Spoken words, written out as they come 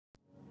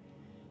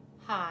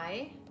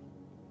Hi,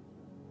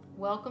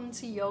 welcome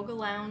to Yoga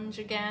Lounge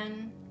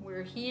again.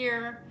 We're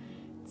here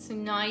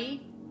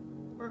tonight.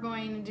 We're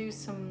going to do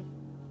some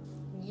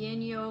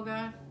yin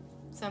yoga,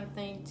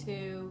 something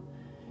to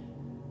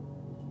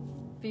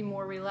be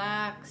more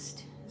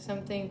relaxed,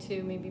 something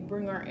to maybe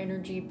bring our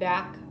energy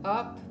back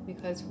up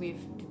because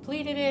we've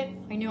depleted it.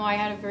 I know I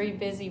had a very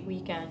busy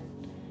weekend.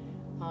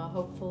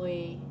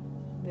 Hopefully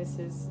this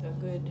is a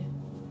good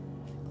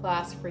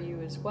class for you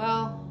as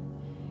well.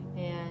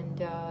 And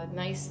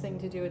nice thing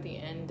to do at the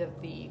end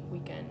of the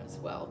weekend as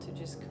well, to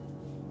just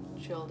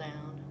chill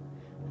down.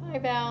 Hi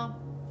Val,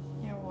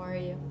 how are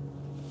you?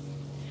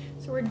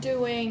 So we're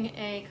doing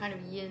a kind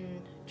of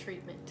yin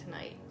treatment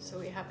tonight. So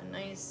we have a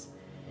nice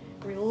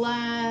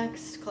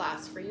relaxed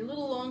class for you, a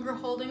little longer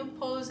holding of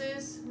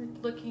poses. We're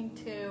looking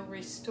to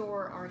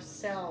restore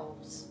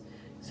ourselves.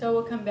 So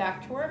we'll come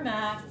back to our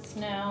mats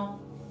now.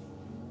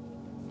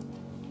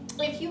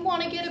 If you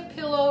want to get a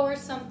pillow or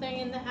something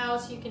in the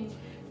house, you can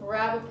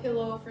grab a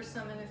pillow for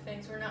some of the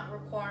things. We're not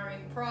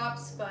requiring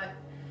props, but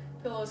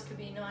pillows could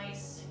be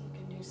nice. You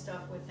can do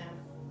stuff with them.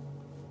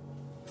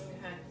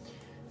 Okay,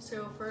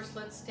 so first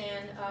let's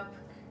stand up.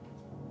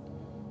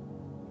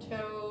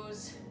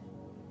 Toes,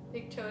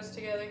 big toes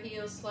together,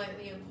 heels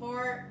slightly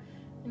apart,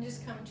 and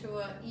just come to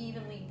an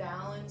evenly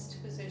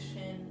balanced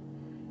position,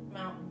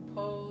 mountain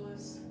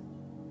pose.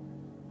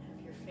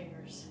 Have your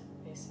fingers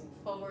facing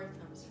forward,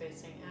 thumbs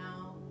facing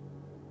out.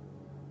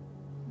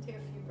 Take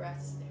a few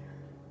breaths there.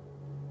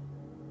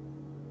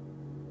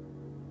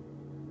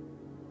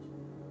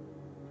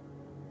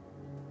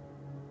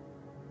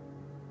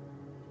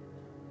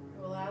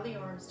 Allow the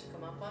arms to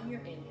come up on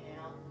your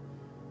inhale,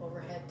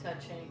 overhead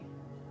touching,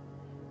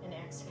 and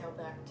exhale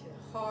back to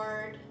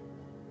heart.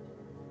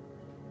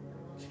 And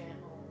we'll chant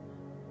Om.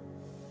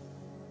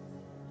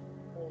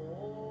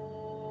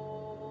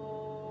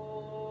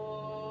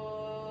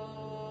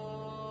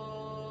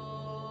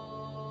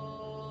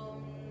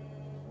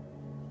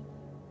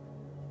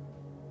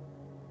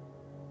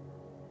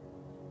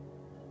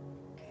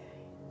 Okay,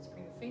 let's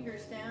bring the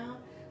fingers down.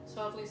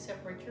 Softly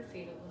separate your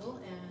feet a little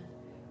and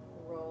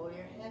roll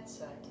your head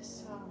side to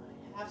side.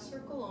 Half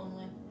circle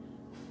only.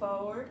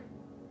 Forward,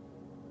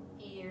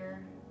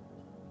 ear,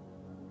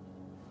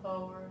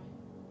 forward,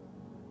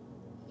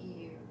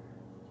 ear,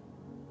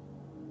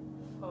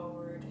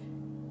 forward,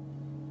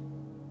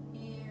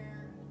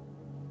 ear,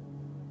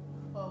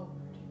 forward,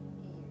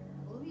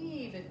 ear.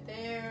 Leave it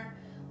there.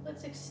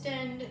 Let's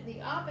extend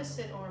the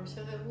opposite arm,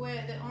 so that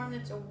the arm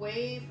that's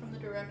away from the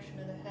direction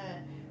of the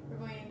head, we're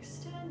going to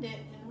extend it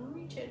and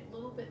reach it a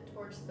little bit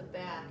towards the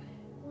back.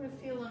 We're going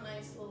to feel a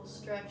nice little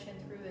stretch in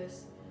through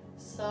this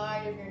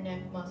side of your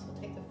neck muscle.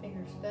 Take the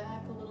fingers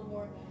back a little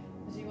more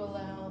as you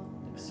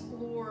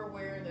explore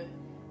where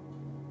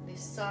the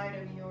side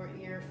of your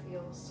ear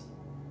feels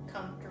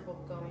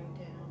comfortable going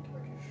down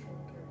towards your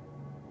shoulder.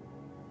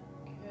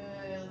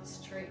 Good, let's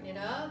straighten it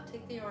up.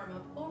 Take the arm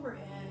up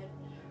overhead,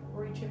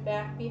 reach it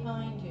back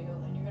behind you,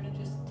 and you're going to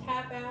just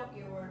tap out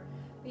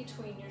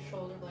between your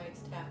shoulder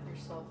blades, tap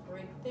yourself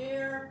right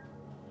there,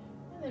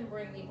 and then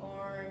bring the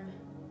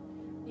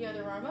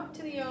other arm up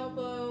to the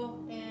elbow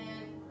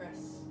and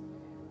press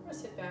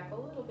it back a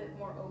little bit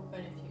more open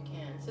if you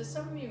can. So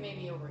some of you may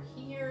be over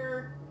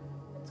here.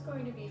 It's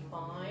going to be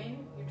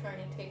fine. You're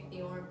trying to take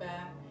the arm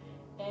back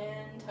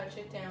and touch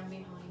it down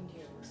behind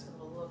you. So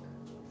it'll look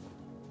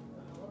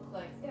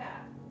like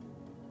that.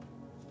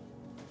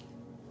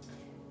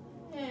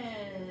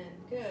 And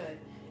good.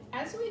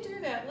 As we do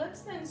that,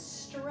 let's then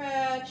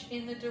stretch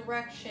in the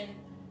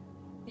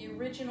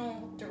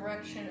original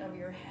direction of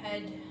your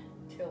head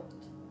tilt.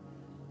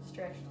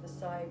 Stretch the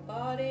side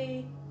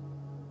body,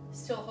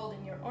 still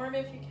holding your arm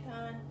if you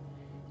can.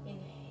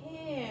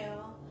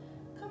 Inhale,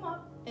 come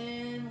up,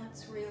 and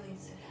let's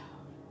release it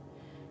out.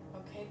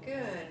 Okay,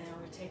 good. Now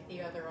we take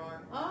the other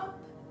arm up,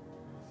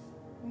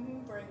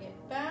 bring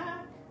it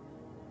back,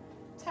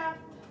 tap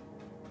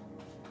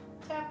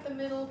the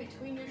middle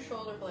between your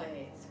shoulder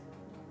blades.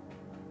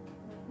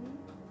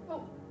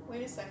 Oh,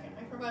 wait a second,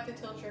 I forgot to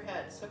tilt your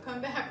head. So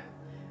come back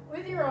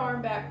with your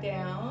arm back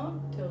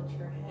down, tilt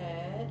your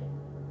head.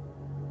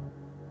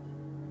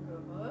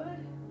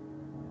 Good.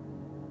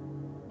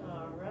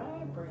 All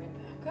right, bring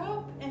it back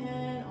up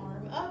and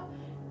arm up,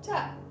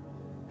 tap.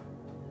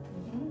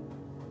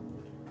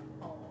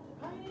 All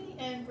righty,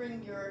 and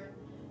bring your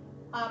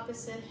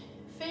opposite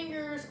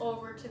fingers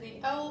over to the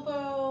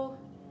elbow.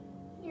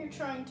 You're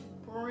trying to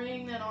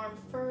bring that arm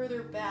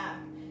further back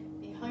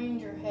behind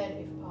your head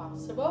if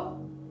possible.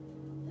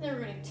 And then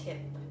we're going to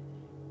tip.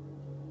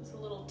 It's a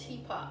little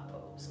teapot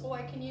pose. Oh,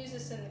 I can use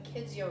this in the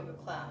kids yoga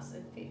class.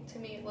 To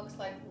me, it looks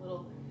like a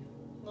little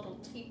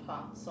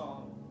teapot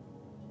song.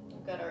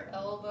 We've got our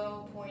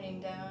elbow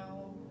pointing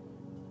down,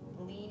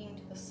 leaning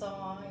to the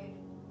side.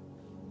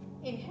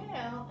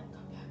 Inhale and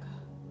come back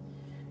up.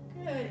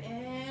 Good,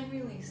 and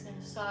release. Now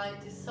side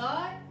to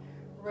side,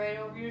 right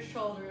over your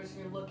shoulders.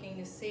 You're looking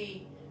to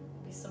see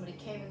maybe somebody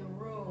came in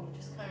the room,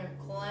 just kind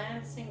of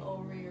glancing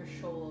over your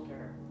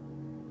shoulder.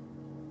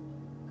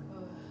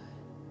 Good.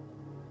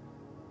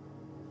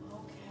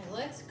 Okay,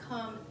 let's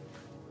come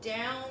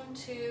down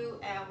to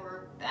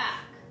our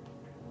back.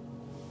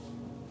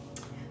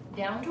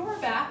 Down to our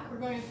back, we're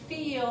going to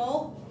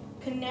feel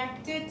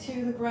connected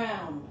to the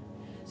ground.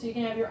 So you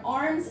can have your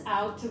arms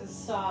out to the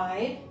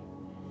side.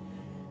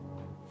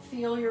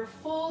 Feel your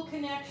full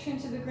connection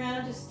to the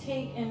ground. Just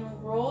take and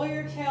roll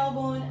your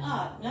tailbone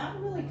up.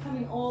 Not really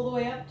coming all the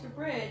way up to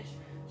bridge.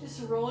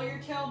 Just roll your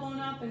tailbone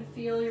up and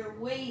feel your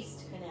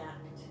waist connect.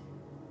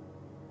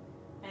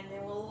 And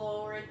then we'll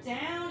lower it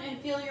down and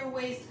feel your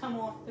waist come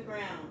off the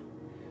ground.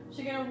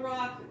 So you're going to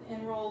rock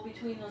and roll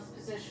between those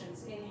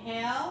positions.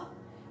 Inhale,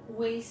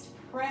 waist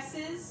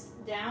presses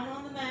down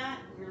on the mat.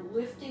 You're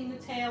lifting the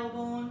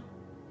tailbone.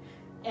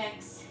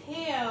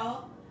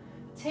 Exhale,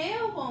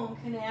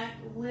 tailbone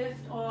connect,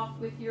 lift off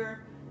with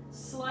your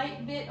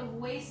slight bit of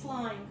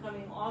waistline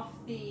coming off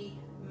the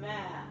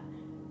mat.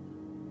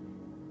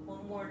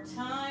 One more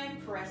time,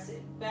 press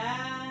it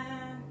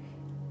back.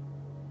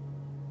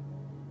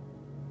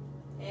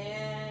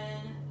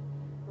 And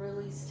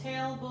release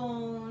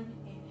tailbone,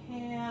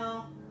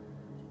 inhale,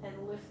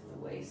 and lift the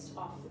waist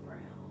off the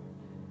ground.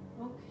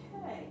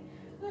 Okay,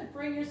 good.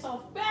 Bring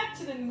yourself back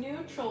to the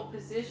neutral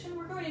position.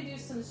 We're going to do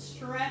some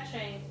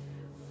stretching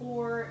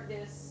for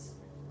this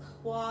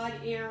quad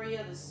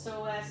area, the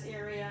psoas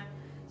area.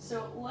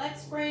 So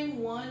let's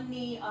bring one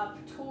knee up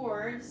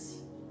towards.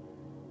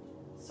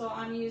 So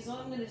I'm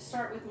going to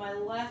start with my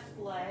left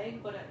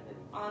leg, but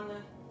on the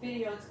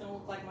video it's going to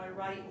look like my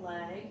right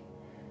leg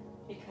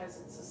because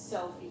it's a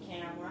selfie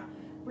camera.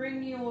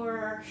 Bring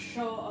your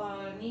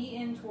knee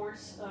in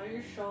towards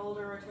your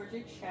shoulder or towards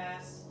your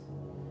chest.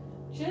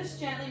 Just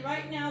gently.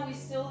 Right now we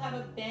still have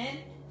a bent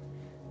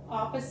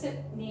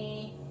opposite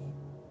knee.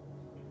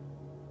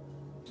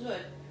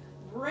 Good.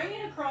 Bring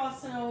it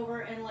across and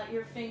over and let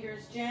your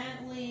fingers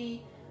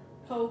gently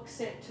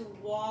coax it to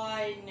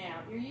widen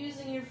out. You're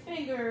using your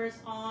fingers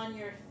on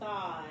your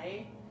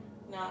thigh,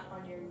 not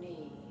on your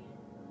knee.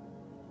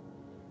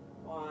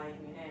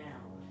 Widen out.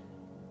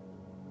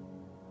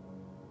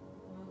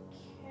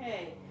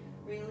 Okay.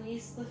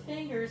 Release the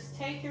fingers.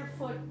 Take your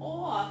foot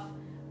off,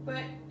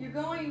 but you're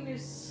going to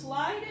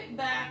slide it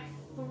back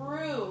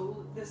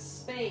through the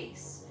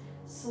space.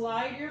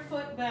 Slide your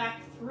foot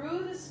back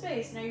through the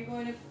space. Now you're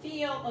going to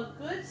feel a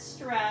good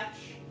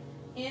stretch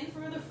in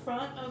through the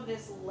front of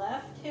this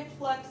left hip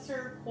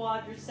flexor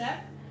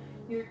quadricep.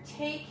 You're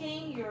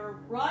taking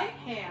your right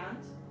hand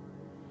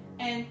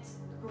and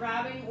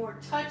grabbing or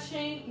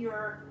touching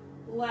your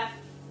left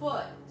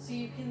foot. So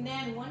you can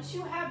then, once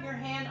you have your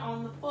hand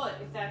on the foot,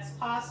 if that's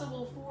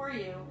possible for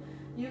you,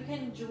 you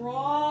can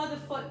draw the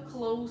foot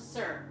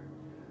closer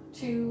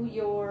to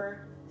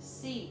your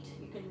seat.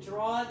 You can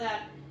draw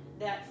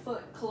that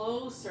foot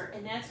closer,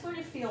 and that's going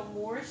to feel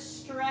more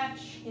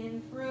stretch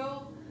in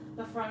through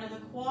the front of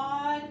the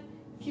quad.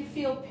 If you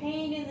feel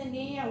pain in the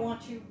knee, I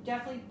want you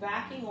definitely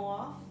backing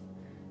off.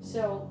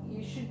 So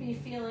you should be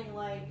feeling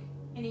like,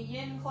 in a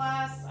yin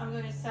class, I'm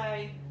going to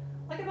say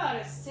like about a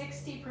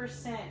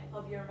 60%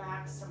 of your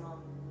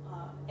maximum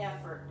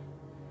effort.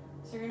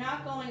 So you're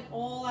not going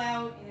all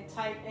out in a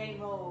type A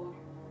mode,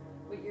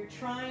 but you're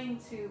trying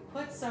to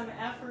put some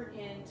effort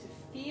in to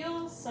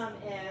feel some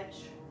edge,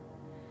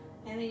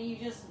 and then you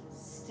just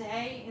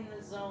stay in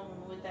the zone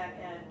with that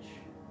edge.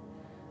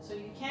 So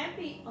you can't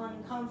be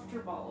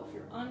uncomfortable. If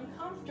you're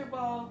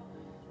uncomfortable,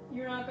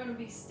 you're not going to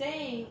be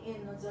staying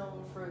in the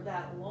zone for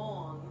that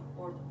long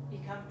or be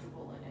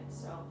comfortable in it.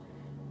 So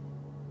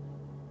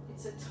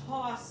it's a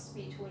toss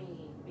between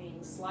being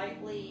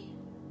slightly,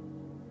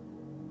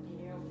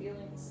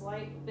 feeling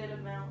slight bit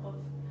amount of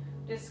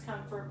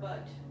discomfort,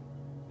 but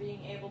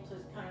being able to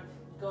kind of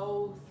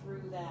go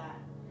through that.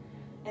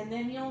 And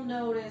then you'll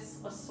notice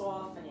a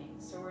softening.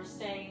 So we're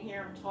staying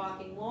here, I'm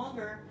talking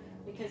longer,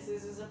 because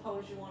this is a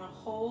pose you want to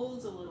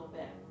hold a little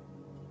bit.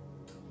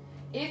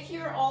 If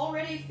you're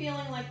already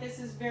feeling like this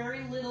is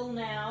very little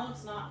now,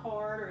 it's not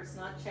hard or it's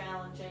not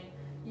challenging,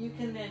 you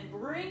can then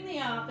bring the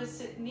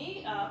opposite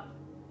knee up,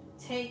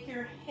 take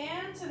your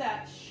hand to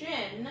that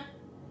shin,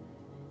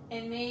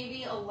 and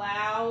maybe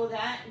allow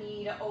that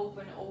knee to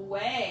open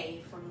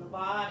away from the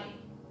body.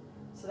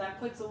 So that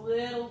puts a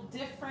little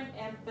different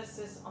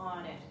emphasis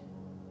on it.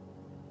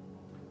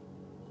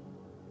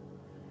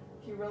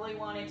 If you really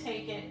want to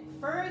take it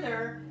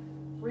further,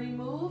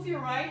 remove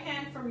your right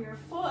hand from your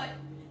foot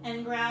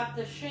and grab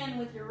the shin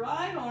with your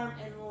right arm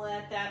and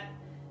let that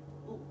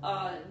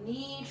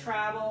knee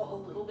travel a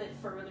little bit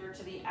further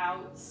to the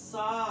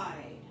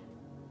outside.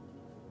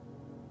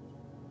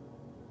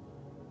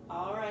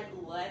 All right,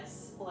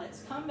 let's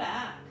come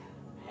back.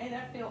 Okay,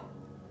 that feels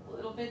a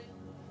little bit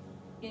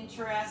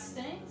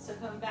interesting. So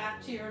come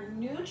back to your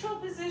neutral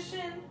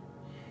position.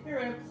 You're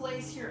going to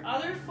place your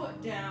other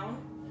foot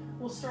down.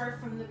 We'll start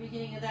from the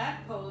beginning of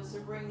that pose. So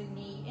bring the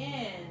knee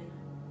in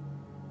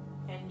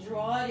and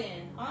draw it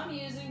in. I'm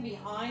using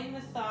behind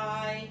the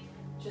thigh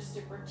just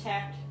to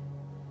protect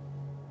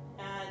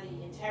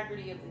the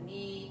integrity of the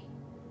knee.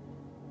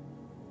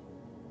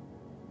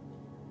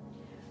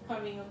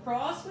 Coming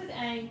across with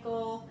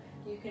ankle,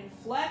 you can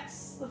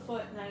flex the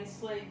foot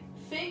nicely.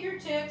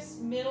 Fingertips,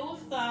 middle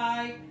of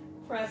thigh,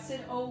 press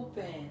it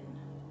open.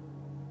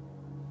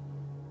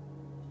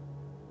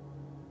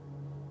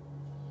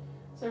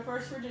 So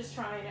first we're just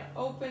trying to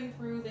open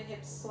through the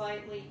hips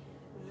slightly,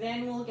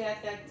 then we'll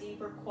get that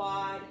deeper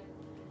quad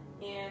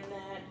and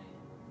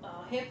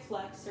that hip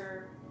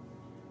flexor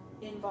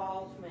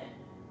involvement.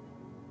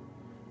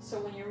 So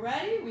when you're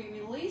ready, we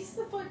release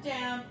the foot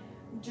down,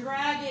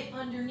 drag it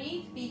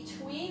underneath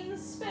between the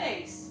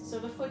space so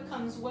the foot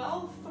comes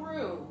well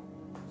through.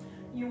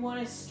 You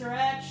want to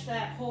stretch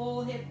that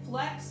whole hip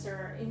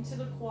flexor into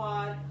the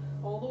quad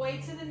all the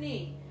way to the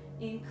knee.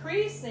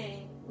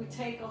 Increasing, we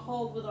take a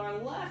hold with our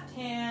left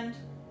hand,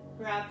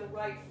 grab the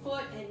right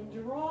foot and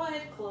draw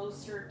it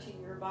closer to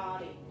your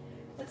body.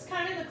 That's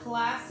kind of the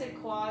classic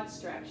quad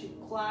stretch. You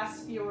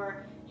clasp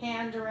your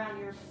hand around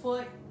your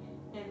foot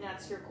and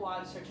that's your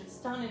quad stretch. It's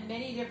done in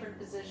many different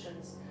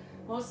positions.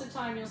 Most of the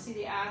time you'll see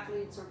the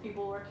athletes or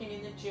people working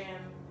in the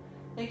gym,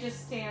 they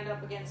just stand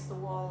up against the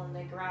wall and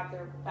they grab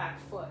their back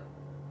foot.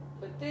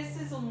 But this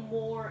is a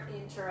more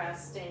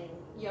interesting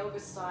yoga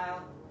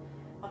style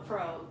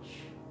approach.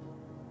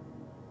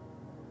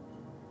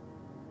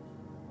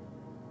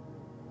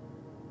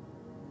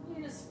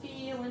 You just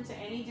feel into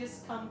any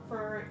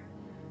discomfort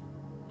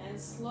and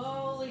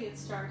slowly it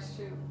starts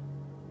to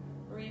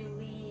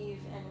relieve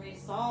and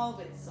resolve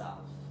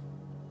itself.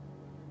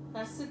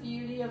 That's the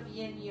beauty of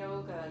yin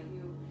yoga.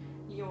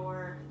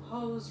 Your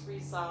pose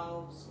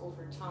resolves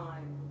over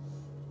time.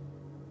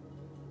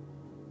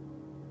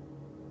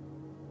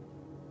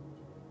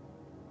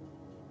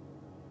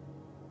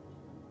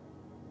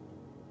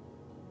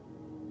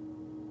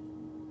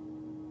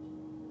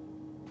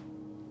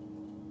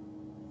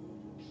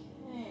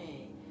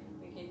 Okay,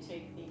 we can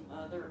take the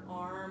other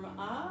arm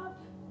up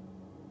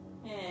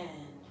and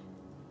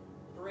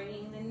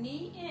bringing the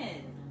knee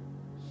in.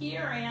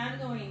 Here I am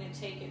going to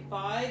take it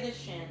by the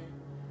shin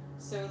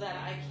so that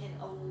I can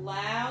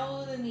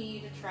allow the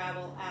knee to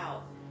travel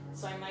out.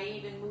 So I might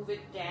even move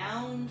it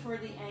down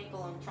toward the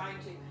ankle. I'm trying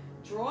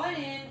to draw it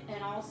in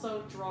and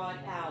also draw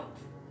it out.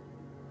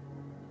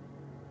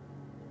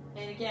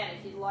 And again,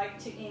 if you'd like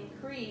to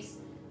increase,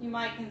 you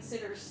might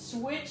consider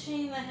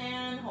switching the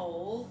hand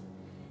hold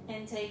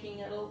and taking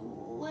it a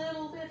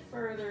little bit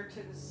further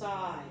to the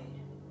side.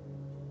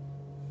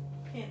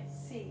 Can't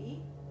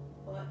see,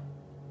 but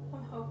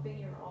I'm hoping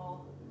you're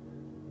all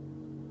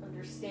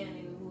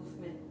understanding the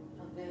movement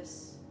of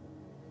this.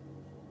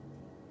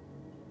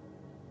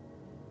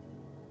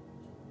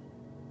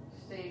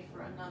 Stay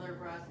for another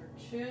breath or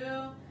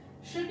two.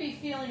 Should be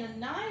feeling a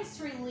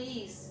nice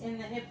release in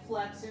the hip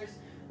flexors,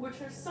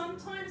 which are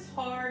sometimes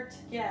hard to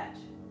get.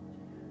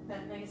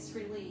 That nice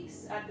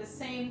release. At the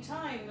same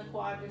time, the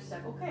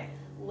quadricep. Okay,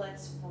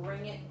 let's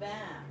bring it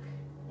back.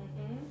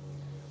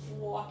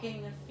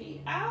 Walking the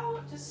feet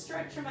out, just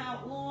stretch them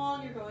out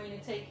long. You're going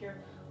to take your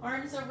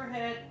arms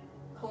overhead,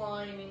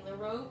 climbing the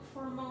rope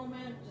for a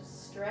moment,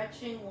 just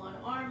stretching one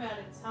arm at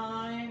a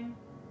time.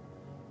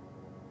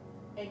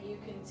 And you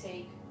can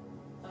take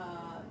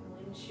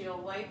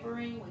windshield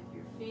wipering with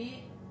your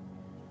feet.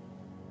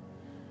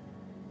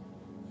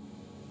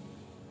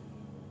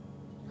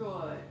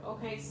 Good.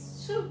 Okay,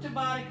 Supta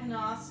Baddha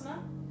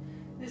Konasana.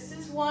 This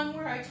is one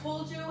where I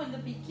told you in the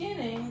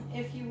beginning,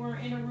 if you were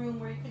in a room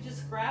where you could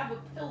just grab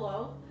a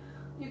pillow,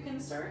 you can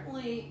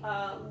certainly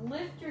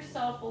lift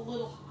yourself a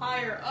little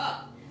higher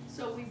up.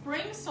 So we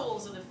bring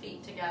soles of the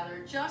feet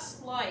together,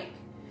 just like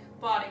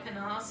Baddha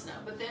Konasana,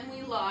 but then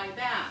we lie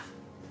back.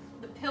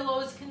 The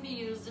pillows can be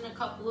used in a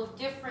couple of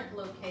different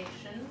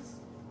locations.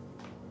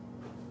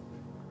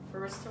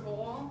 First of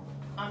all,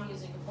 I'm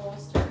using a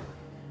bolster,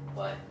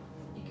 but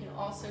you can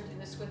also do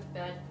this with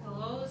bed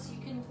pillows.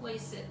 You can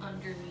place it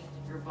underneath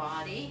your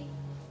body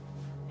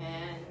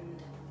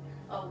and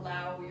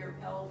allow your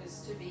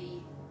pelvis to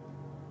be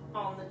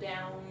on the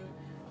down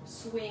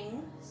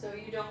swing so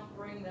you don't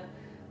bring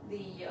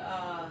the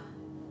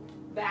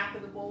back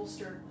of the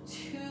bolster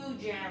too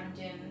jammed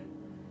in.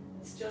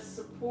 It's just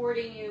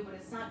supporting you, but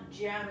it's not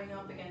jamming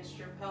up against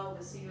your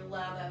pelvis, so you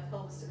allow that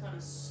pelvis to kind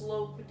of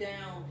slope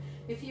down.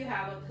 If you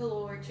have a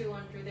pillow or two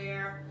under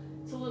there,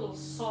 it's a little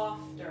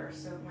softer,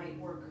 so it might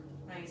work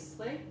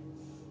nicely.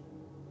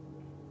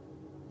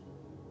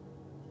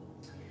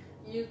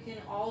 You can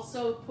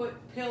also put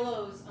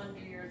pillows under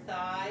your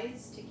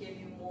thighs to give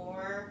you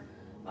more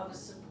of a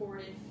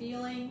supported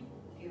feeling.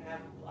 If you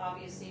have,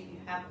 obviously, if you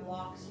have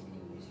blocks, you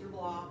can use your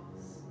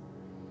blocks.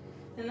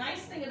 The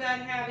nice thing about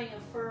having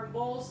a firm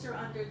bolster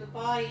under the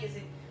body is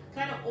it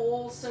kind of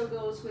also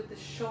goes with the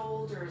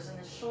shoulders, and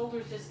the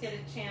shoulders just get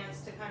a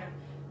chance to kind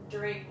of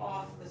drape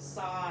off the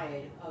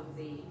side of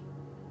the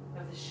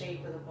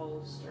shape of the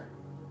bolster.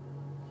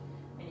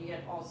 And you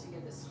also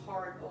get this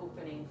heart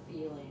opening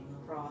feeling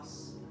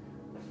across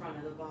the front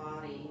of the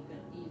body. You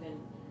can even,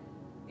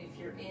 if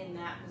you're in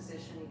that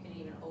position, you can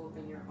even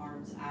open your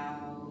arms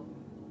out,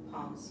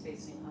 palms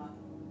facing up.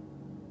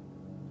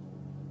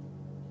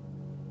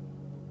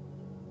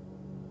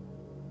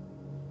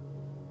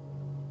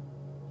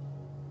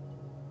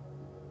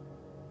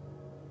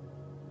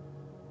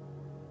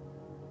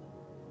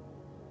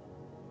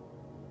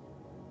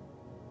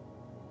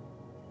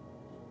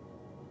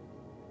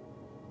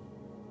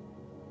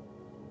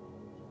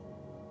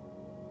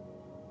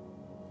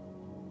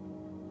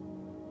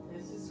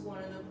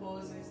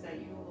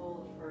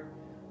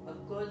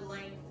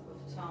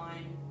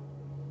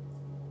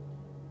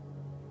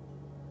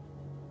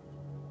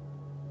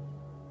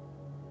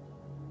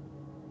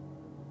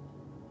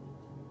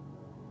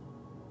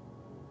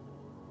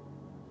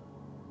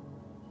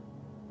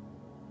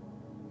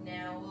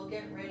 we'll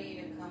get ready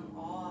to come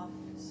off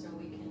so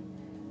we can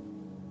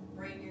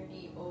bring your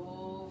knee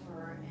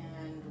over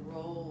and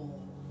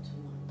roll to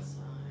one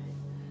side.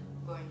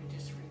 We're going to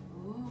just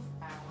remove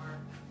our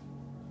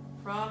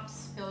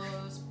props,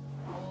 pillows,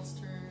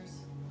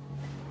 bolsters,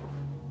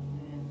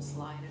 and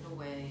slide it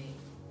away.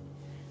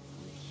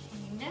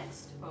 Okay,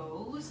 next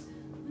pose,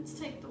 let's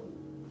take the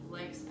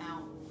legs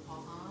out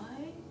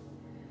wide.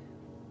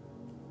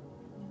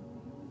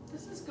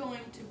 This is going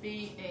to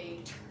be a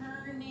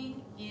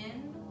turning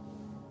in,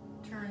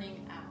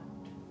 turning out.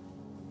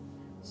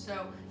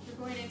 So you're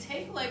going to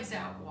take legs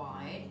out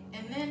wide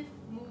and then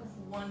move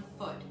one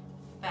foot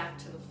back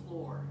to the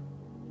floor.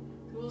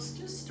 We'll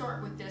just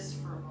start with this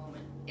for a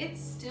moment.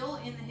 It's still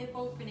in the hip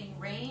opening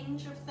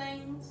range of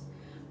things,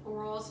 but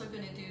we're also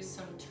going to do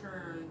some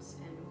turns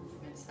and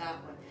movements that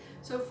way.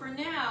 So for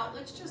now,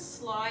 let's just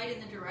slide in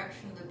the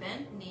direction of the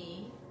bent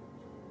knee,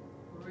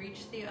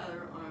 reach the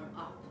other arm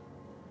up,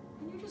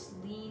 and you're just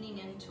leaning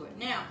into it.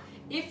 Now,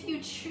 if you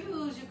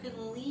choose, you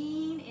can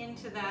lean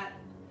into that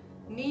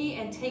knee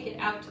and take it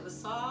out to the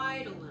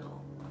side a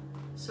little.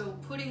 So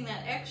putting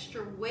that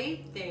extra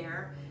weight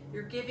there,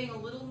 you're giving a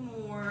little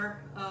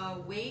more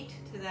weight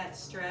to that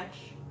stretch.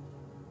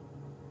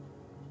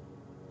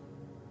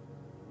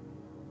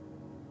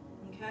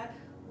 Okay,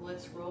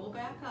 let's roll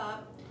back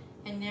up,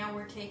 and now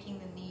we're taking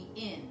the knee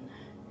in.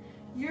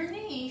 Your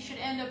knee should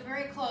end up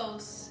very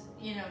close,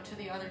 you know, to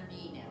the other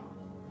knee now.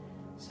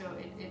 So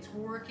it's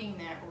working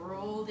that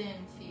rolled in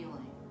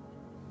feeling.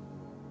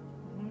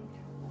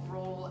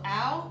 Roll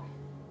out,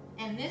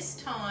 and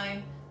this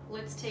time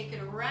let's take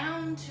it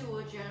around to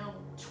a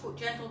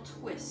gentle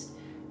twist,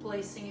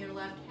 placing your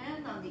left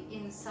hand on the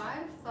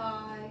inside of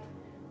thigh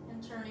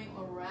and turning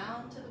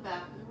around to the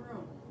back of the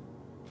room.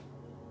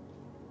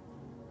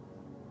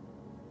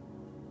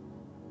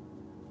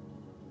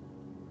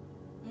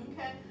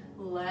 Okay,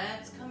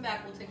 let's come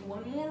back. We'll take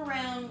one more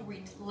round.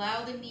 We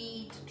allow the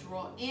knee to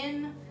draw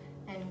in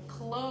and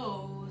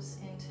close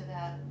into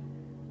that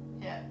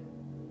hip.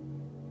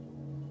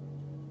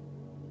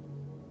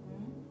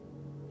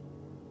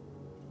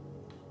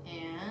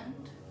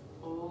 And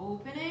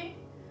opening,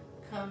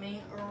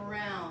 coming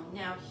around.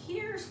 Now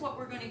here's what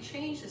we're going to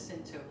change this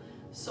into.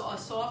 So a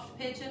soft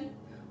pigeon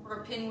or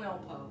a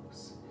pinwheel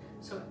pose.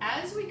 So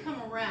as we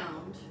come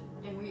around,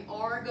 and we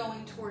are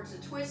going towards a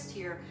twist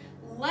here,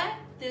 let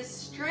this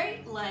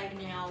straight leg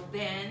now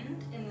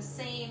bend in the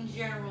same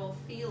general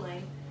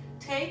feeling.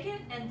 Take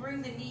it and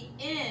bring the knee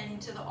in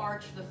to the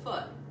arch of the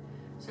foot.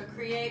 So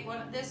create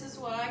what, this is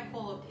what I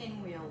call a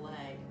pinwheel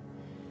leg.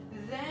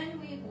 Then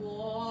we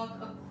walk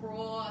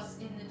across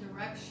in the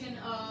direction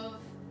of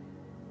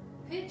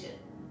pigeon.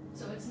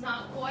 So it's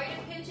not quite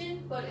a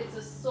pigeon, but it's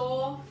a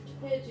soft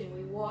pigeon.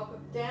 We walk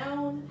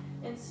down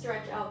and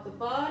stretch out the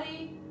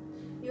body.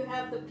 You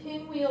have the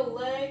pinwheel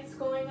legs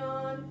going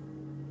on.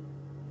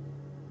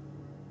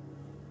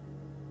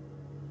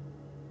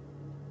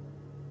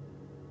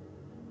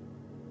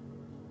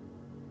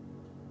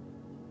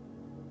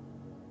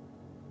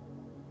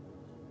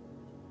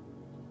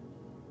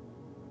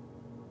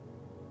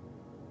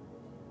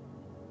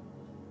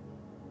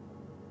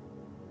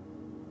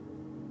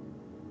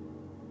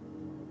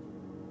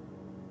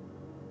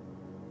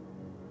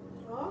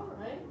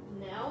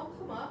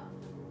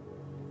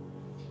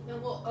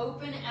 And we'll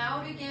open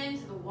out again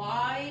to the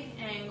wide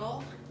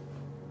angle.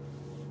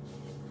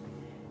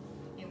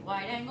 In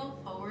wide angle,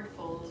 forward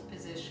fold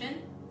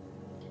position.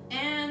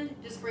 And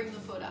just bring the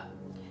foot up.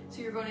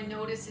 So you're going to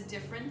notice a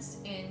difference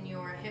in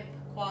your hip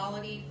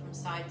quality from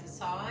side to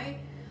side.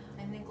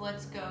 I think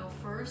let's go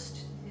first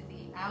to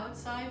the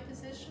outside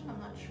position. I'm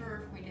not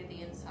sure if we did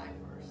the inside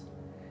first.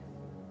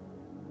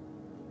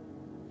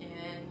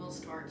 And we'll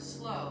start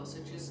slow. So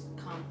just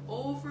come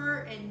over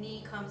and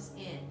knee comes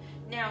in.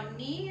 Now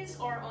knees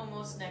are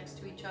almost next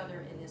to each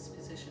other in this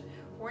position.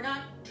 We're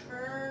not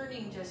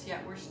turning just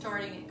yet. We're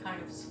starting it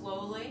kind of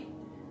slowly.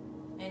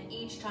 And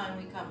each time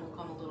we come, we'll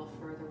come a little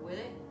further with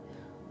it.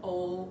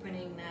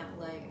 Opening that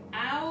leg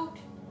out.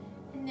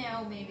 And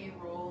now maybe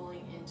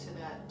rolling into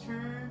that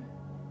turn.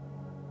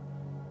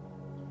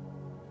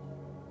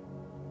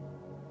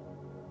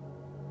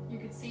 You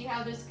can see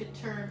how this could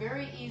turn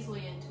very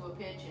easily into a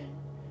pigeon.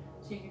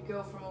 So you could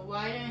go from a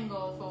wide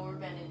angle forward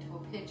bend into a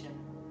pigeon.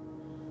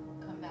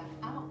 Come back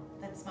out.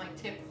 That's my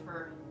tip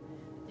for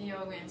the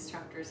yoga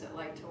instructors that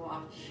like to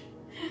watch.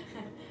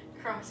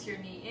 Cross your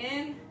knee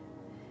in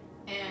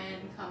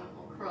and come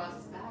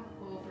across back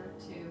over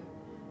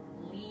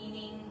to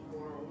leaning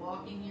or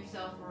walking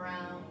yourself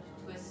around,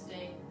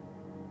 twisting.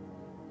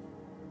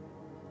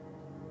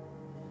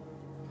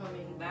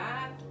 Coming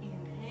back,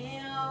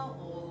 inhale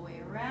all the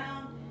way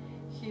around.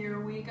 Here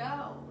we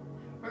go.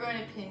 We're going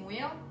to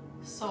pinwheel.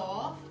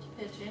 Soft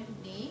pigeon,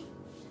 knee,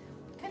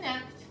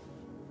 connect,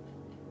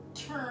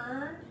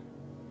 turn,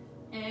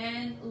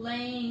 and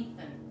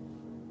lengthen.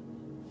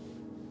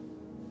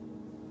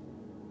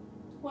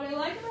 What I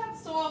like about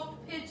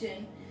soft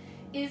pigeon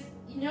is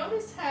you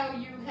notice how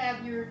you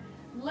have your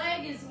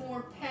leg is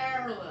more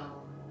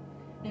parallel,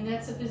 and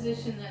that's a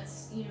position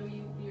that's, you know,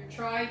 you're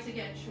trying to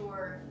get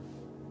your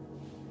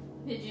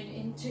pigeon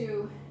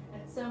into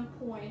at some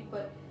point,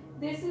 but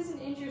this is an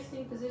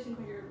interesting position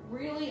because you're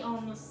really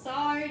on the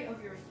side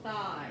of your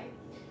thigh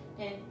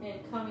and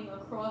coming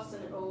across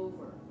and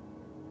over.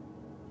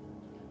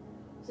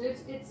 So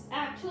it's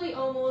actually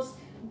almost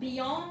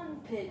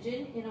beyond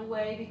pigeon in a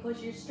way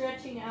because you're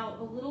stretching out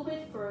a little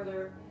bit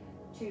further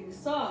to the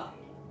side.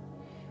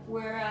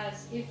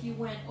 Whereas if you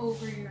went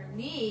over your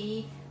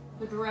knee,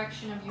 the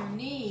direction of your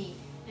knee,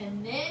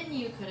 and then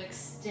you could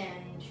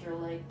extend your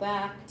leg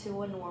back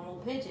to a normal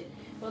pigeon.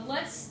 But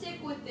let's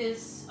stick with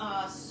this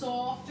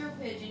softer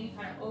pigeon. You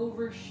kind of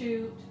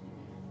overshoot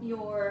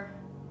your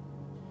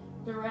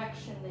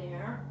direction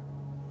there.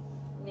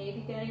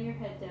 Maybe getting your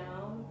head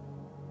down.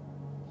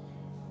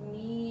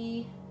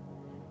 Knee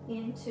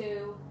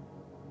into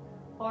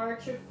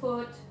arch of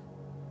foot.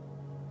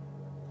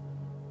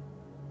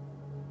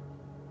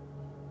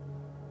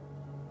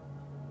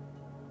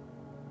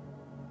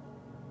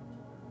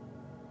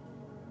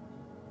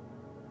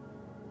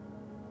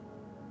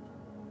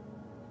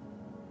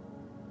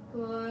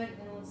 Good,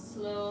 and we'll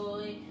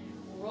slowly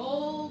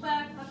roll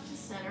back up to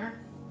center.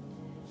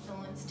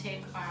 And let's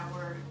take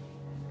our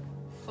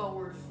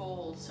forward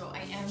fold. So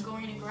I am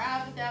going to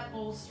grab that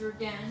bolster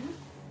again,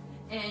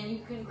 and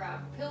you can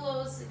grab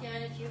pillows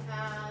again if you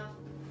have.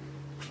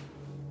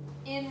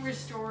 In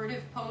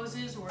restorative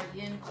poses or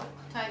yin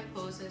type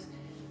poses,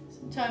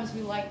 sometimes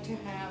we like to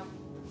have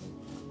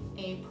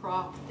a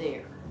prop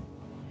there.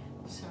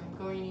 So I'm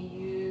going to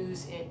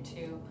use it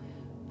to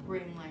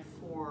bring my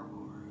forearms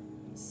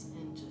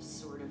and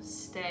just sort of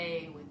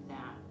stay with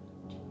that.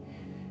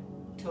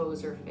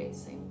 Toes are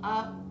facing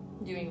up,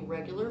 doing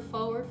regular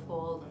forward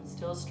fold. I'm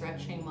still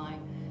stretching my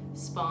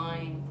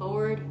spine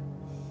forward.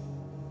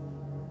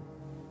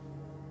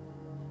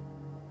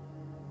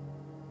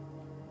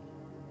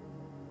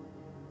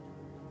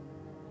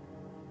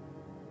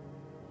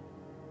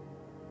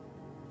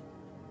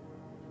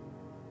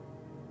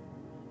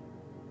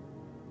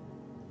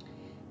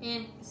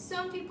 And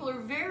some people are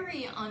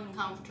very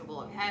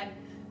uncomfortable. I've had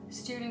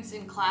students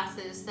in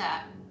classes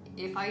that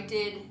if I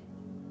did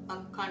a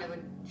kind of a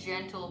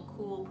gentle,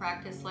 cool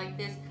practice like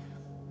this,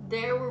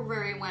 they were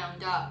very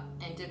wound up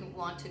and didn't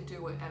want to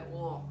do it at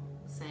all,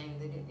 saying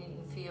they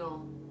didn't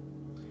feel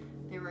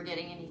they were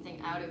getting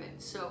anything out of it.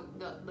 So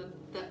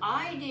the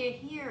idea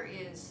here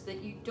is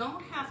that you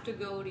don't have to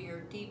go to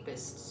your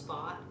deepest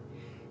spot.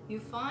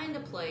 You find a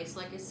place,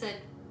 like I said,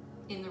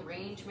 in the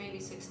range, maybe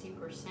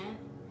 60%.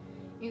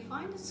 You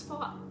find a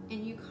spot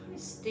and you kind of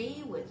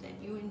stay with it.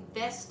 You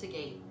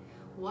investigate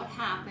what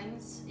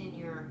happens in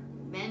your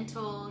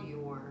mental,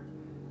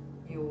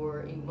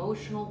 your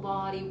emotional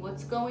body,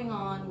 what's going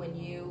on when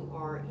you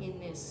are in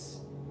this,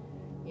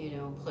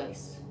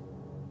 place.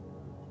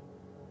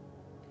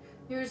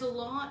 There's a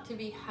lot to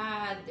be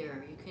had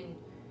there. You can,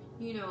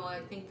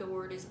 I think the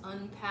word is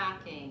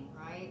unpacking,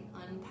 right?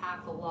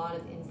 Unpack a lot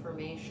of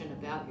information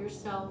about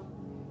yourself,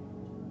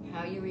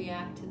 how you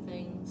react to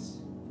things.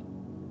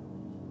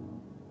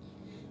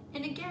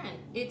 And again,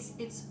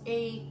 it's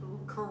a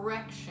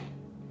correction,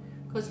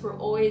 because we're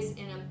always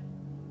in a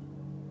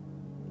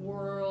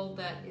world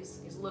that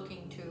is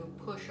looking to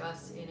push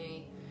us in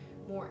a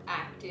more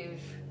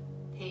active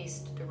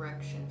paced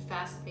direction,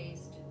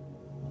 fast-paced,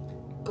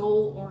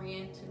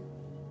 goal-oriented.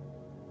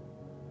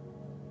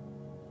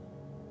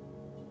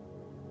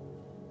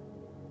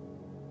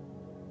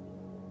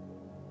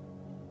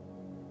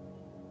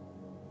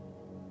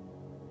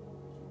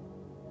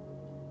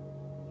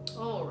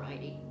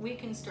 Alrighty, we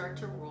can start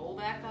to roll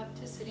back up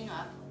to sitting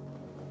up.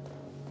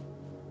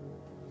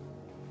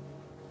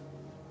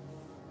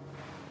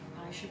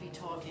 I should be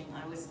talking.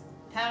 I was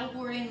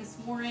paddleboarding this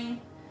morning,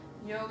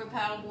 yoga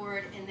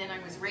paddleboard, and then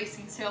I was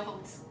racing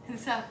sailboats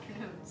this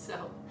afternoon.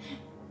 So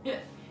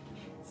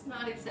it's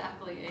not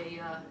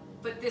exactly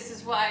but this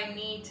is why I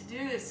need to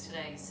do this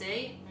today.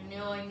 See, I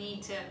know I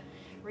need to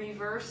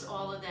reverse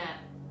all of that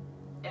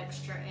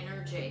extra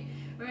energy.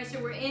 All right,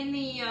 so we're in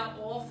the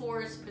all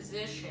fours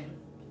position.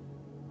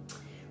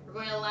 We're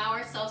going to allow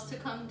ourselves to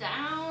come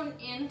down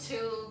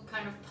into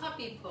kind of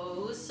puppy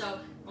pose. So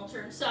I'll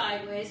turn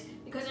sideways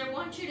because I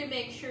want you to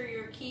make sure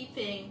you're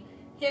keeping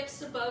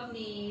hips above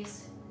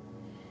knees,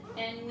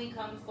 and we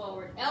come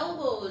forward.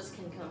 Elbows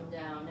can come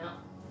down. Now,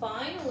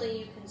 finally,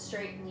 you can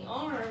straighten the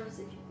arms.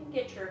 If you can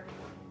get your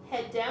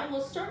head down,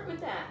 we'll start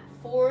with that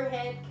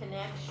forehead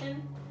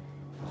connection.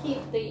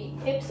 Keep the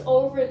hips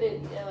over the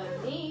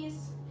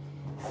knees.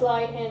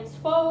 Slide hands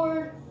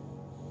forward.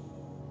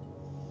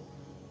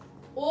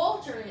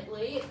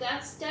 Alternately, if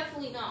that's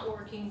definitely not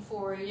working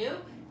for you,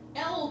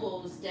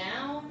 elbows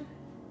down,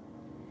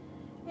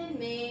 and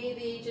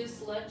maybe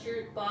just let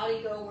your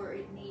body go where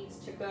it needs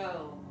to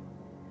go.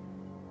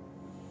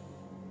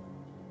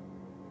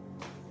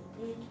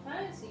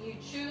 Okay, so you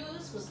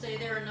choose. We'll stay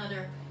there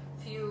another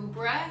few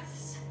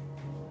breaths.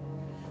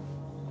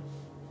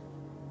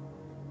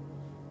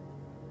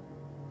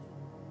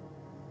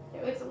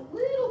 It's a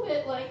little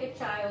bit like a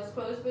child's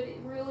pose, but it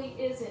really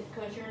isn't,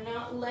 because you're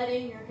not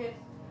letting your hips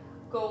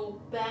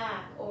go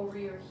back over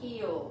your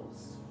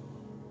heels.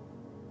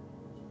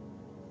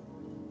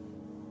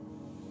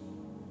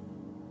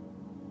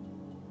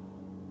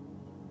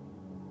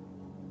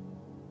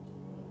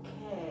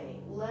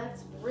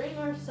 let's bring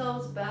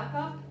ourselves back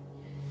up.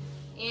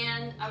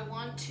 And I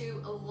want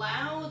to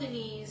allow the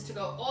knees to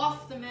go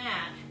off the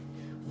mat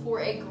for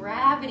a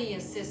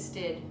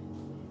gravity-assisted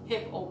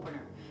hip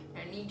opener.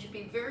 I need you to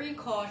be very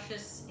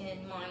cautious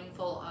and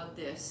mindful of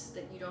this,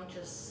 that you don't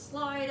just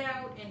slide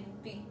out and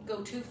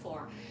go too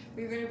far.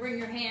 You're going to bring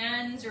your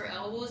hands or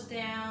elbows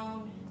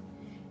down,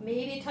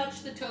 maybe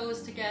touch the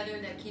toes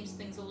together. That keeps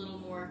things a little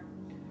more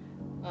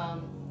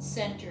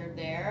centered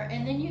there.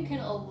 And then you can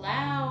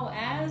allow,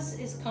 as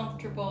is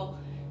comfortable,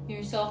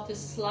 yourself to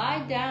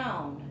slide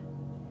down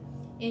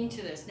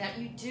into this. Now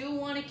you do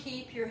want to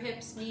keep your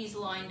hips, knees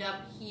lined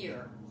up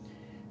here.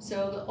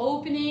 So the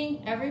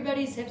opening,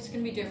 everybody's hips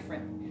can be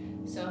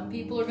different. Some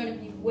people are going to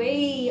be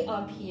way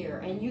up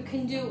here, and you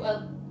can do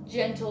a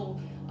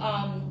gentle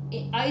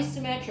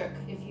isometric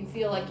if you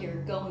feel like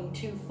you're going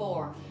too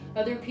far.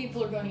 Other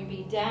people are going to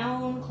be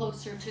down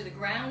closer to the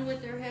ground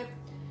with their hip.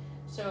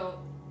 So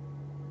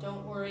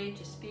don't worry,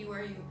 just be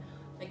where you,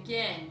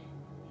 again,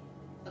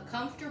 a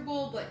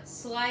comfortable but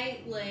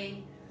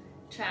slightly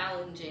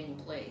challenging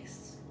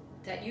place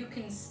that you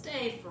can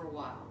stay for a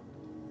while.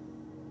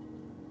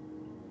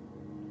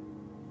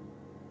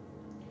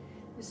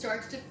 It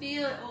starts to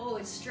feel, oh,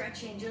 it's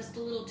stretching just a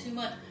little too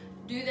much.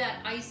 Do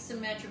that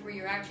isometric where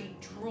you're actually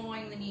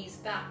drawing the knees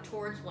back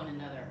towards one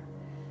another.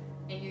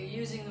 And you're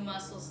using the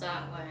muscles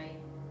that way.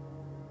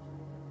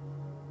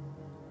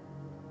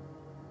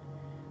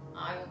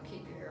 I will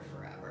keep you here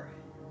forever.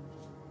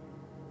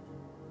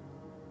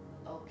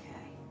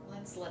 Okay,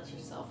 let's let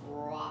yourself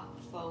rock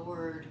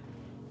forward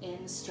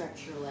and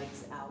stretch your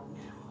legs out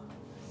now.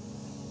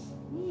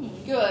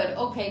 Good.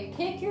 Okay,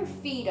 pick your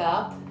feet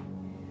up,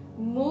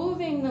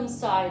 moving them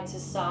side to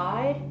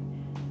side.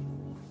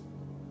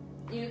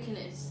 You can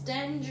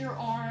extend your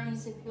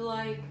arms if you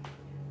like,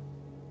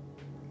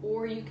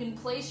 or you can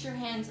place your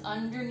hands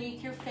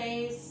underneath your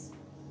face,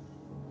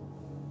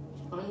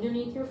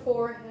 underneath your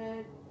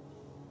forehead.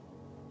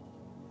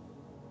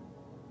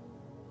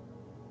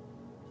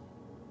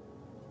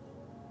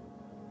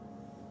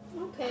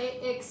 Okay,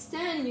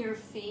 extend your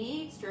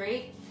feet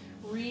straight,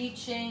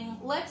 reaching.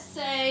 Let's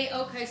say,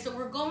 okay, so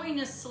we're going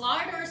to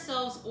slide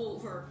ourselves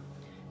over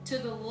to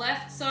the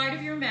left side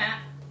of your mat.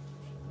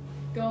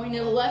 Going to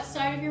the left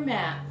side of your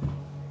mat.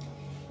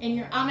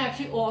 And I'm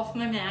actually off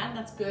my mat,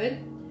 that's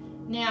good.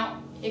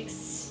 Now,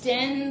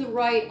 extend the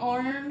right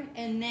arm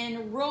and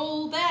then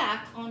roll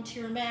back onto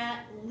your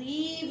mat,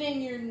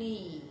 leaving your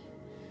knee.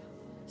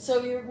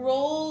 So you're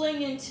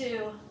rolling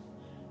into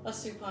a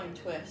supine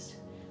twist.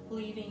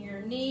 Leaving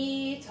your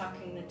knee,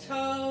 tucking the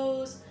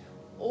toes,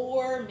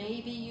 or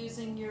maybe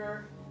using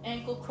your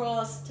ankle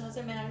cross,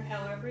 doesn't matter,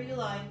 however you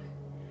like.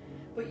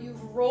 But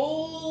you've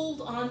rolled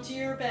onto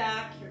your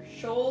back, your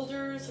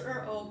shoulders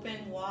are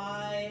open,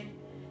 wide,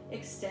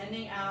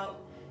 extending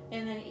out,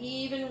 and then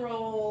even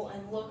roll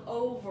and look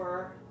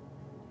over,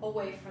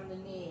 away from the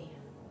knee.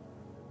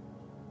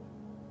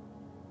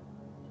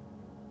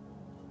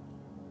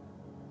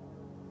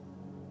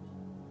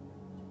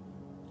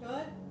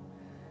 Good?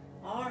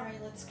 All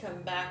right, let's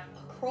come back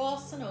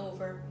across and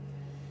over.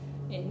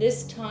 And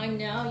this time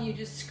now you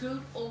just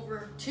scoot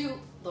over to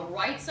the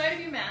right side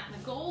of your mat.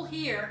 The goal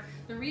here,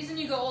 the reason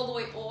you go all the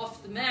way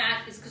off the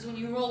mat is because when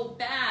you roll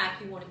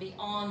back, you want to be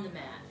on the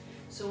mat.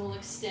 So we'll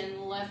extend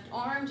the left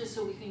arm just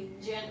so we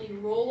can gently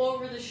roll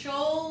over the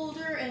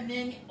shoulder and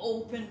then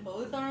open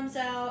both arms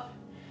out.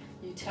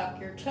 You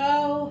tuck your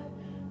toe,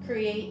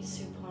 create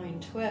supine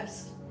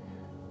twist.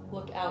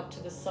 Look out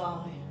to the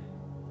side.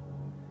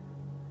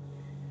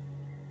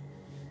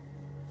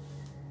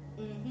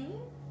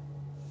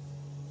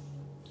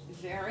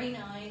 Very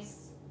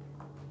nice.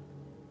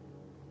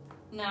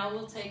 Now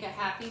we'll take a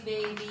happy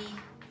baby.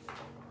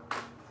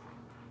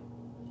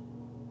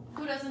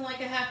 Who doesn't like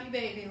a happy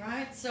baby,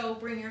 right? So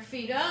bring your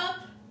feet up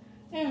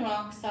and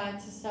rock side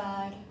to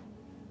side.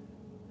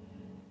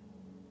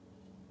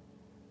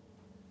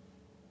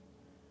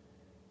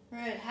 All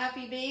right,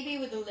 happy baby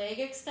with a leg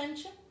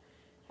extension.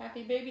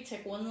 Happy baby,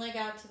 take one leg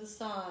out to the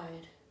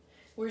side.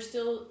 We're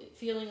still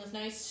feeling this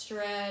nice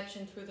stretch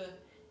and through the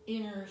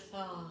inner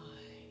thigh.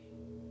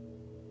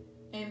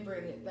 And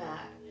bring it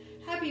back.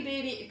 Happy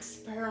baby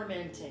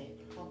experimenting.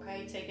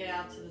 Okay, take it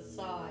out to the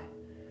side.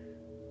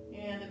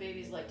 And the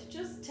babies like to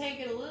just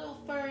take it a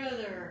little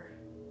further.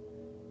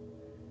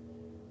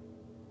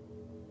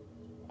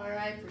 All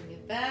right, bring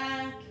it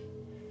back.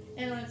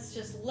 And let's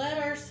just let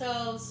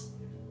ourselves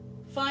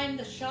find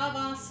the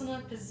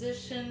Shavasana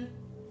position.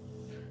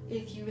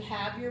 If you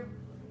have your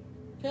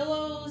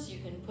pillows, you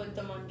can put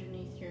them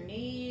underneath your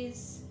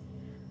knees.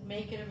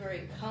 Make it a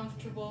very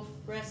comfortable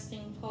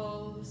resting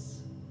pose.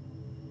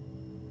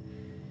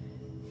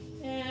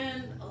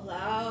 And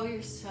allow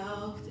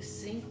yourself to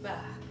sink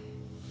back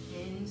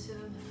into the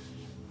mat.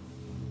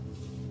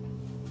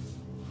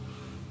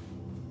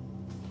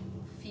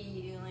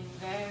 Feeling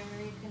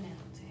very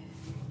connected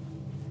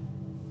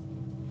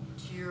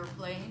to your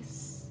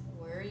place,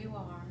 where you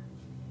are.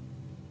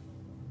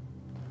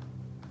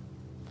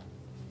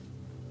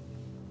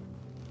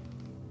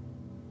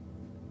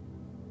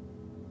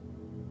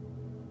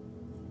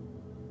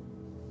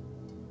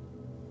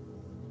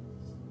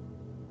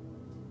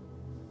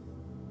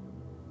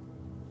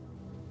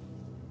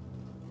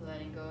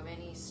 of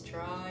any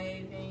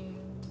strivings.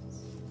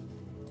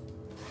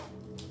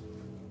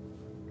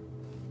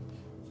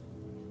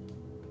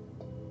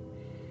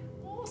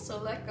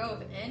 Also let go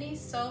of any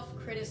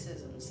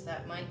self-criticisms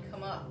that might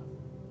come up.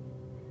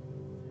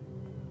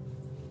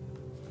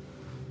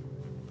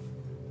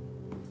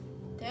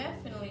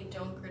 Definitely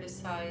don't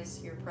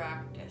criticize your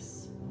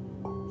practice,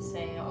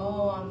 saying,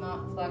 oh, I'm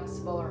not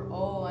flexible, or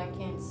oh, I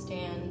can't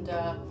stand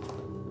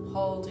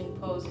holding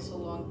poses a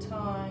long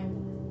time.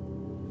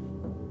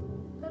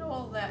 Let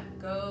all that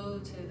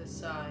go to the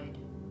side.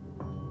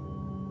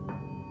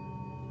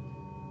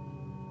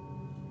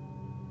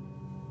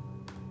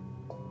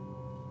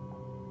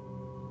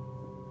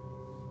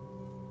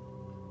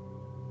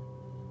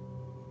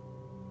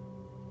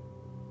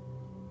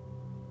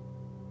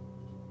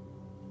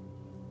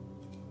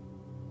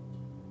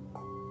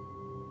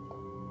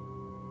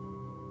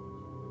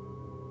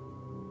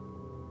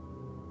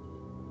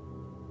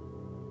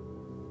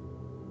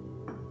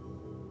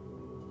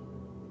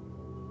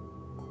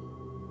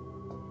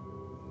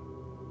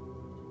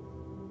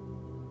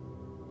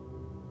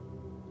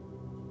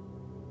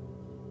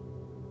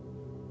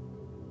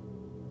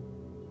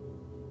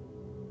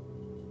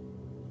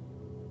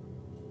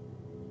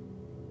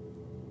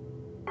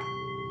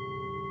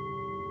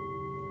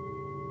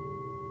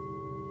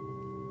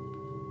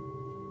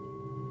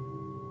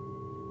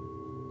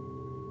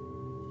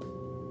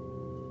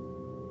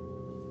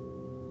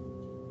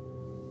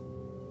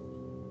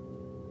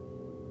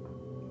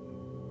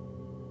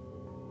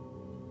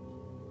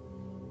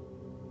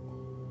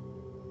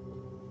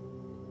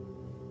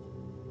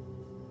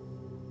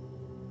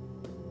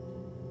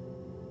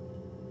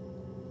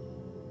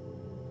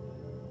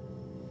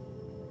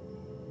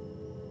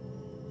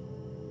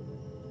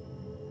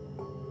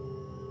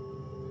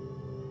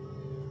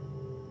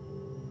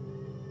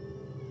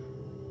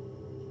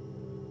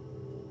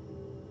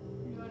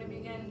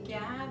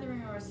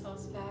 Gathering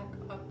ourselves back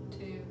up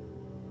to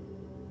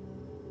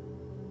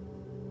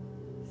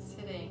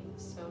sitting.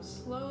 So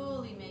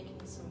slowly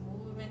making some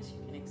movements.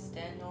 You can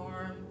extend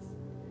arms,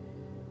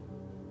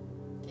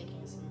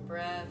 taking some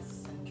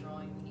breaths and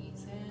drawing the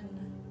knees in,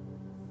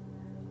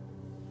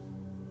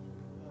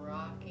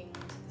 rocking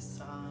to the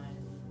side.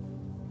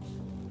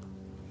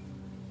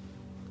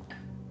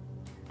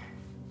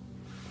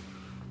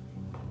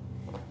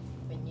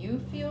 When you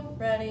feel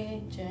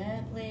ready,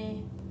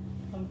 gently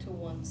come to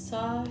one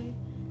side,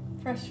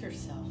 press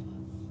yourself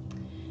up.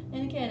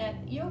 And again,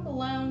 at Yoga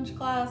Lounge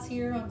class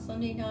here on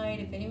Sunday night,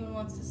 if anyone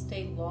wants to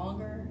stay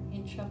longer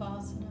in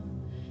Shavasana,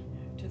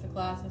 after the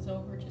class is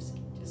over, just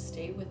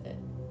stay with it.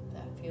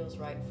 That feels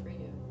right for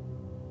you.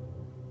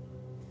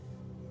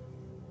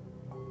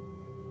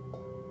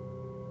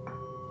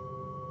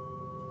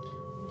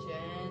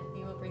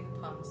 Gently we'll bring the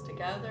palms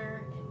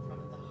together in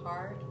front of the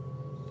heart.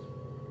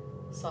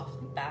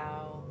 Softly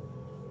bow.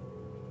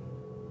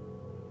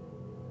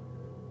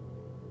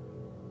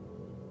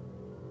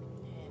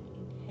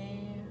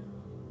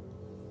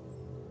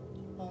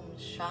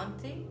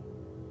 Shanti.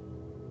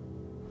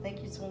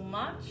 Thank you so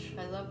much.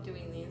 I love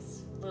doing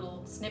these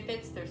little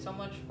snippets. They're so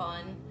much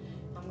fun.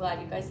 I'm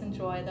glad you guys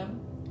enjoy them.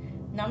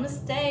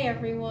 Namaste,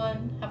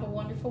 everyone. Have a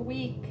wonderful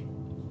week.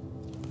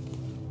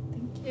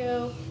 Thank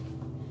you.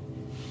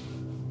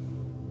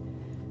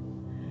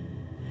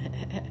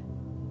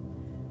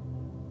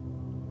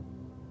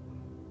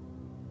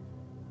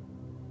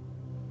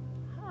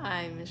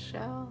 Hi,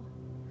 Michelle.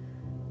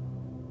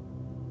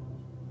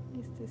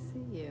 Nice to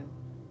see you.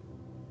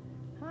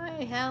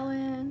 Hi,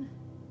 Helen.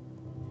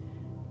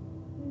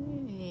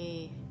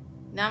 Hey.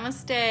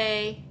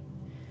 Namaste.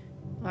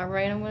 All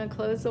right, I'm going to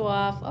close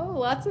off. Oh,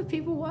 lots of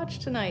people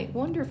watched tonight.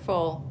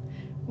 Wonderful.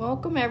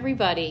 Welcome,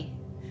 everybody.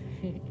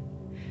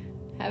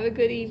 Have a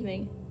good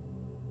evening.